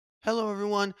Hello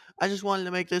everyone, I just wanted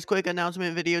to make this quick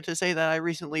announcement video to say that I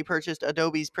recently purchased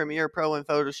Adobe's Premiere Pro and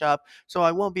Photoshop, so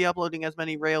I won't be uploading as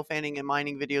many rail fanning and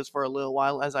mining videos for a little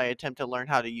while as I attempt to learn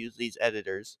how to use these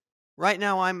editors. Right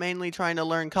now I'm mainly trying to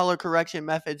learn color correction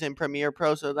methods in Premiere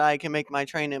Pro so that I can make my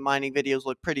train and mining videos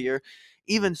look prettier,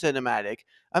 even cinematic.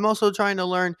 I'm also trying to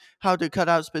learn how to cut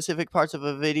out specific parts of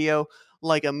a video,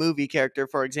 like a movie character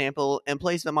for example, and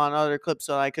place them on other clips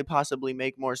so I could possibly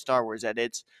make more Star Wars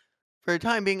edits. For the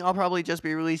time being, I'll probably just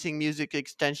be releasing music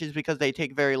extensions because they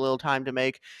take very little time to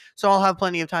make, so I'll have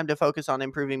plenty of time to focus on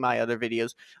improving my other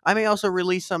videos. I may also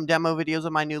release some demo videos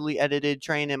of my newly edited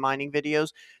train and mining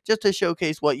videos, just to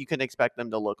showcase what you can expect them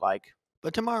to look like.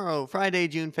 But tomorrow, Friday,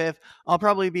 June 5th, I'll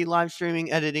probably be live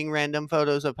streaming editing random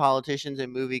photos of politicians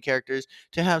and movie characters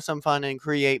to have some fun and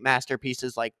create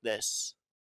masterpieces like this.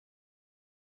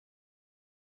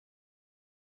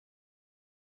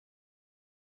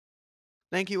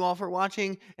 Thank you all for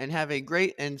watching, and have a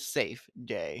great and safe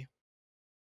day.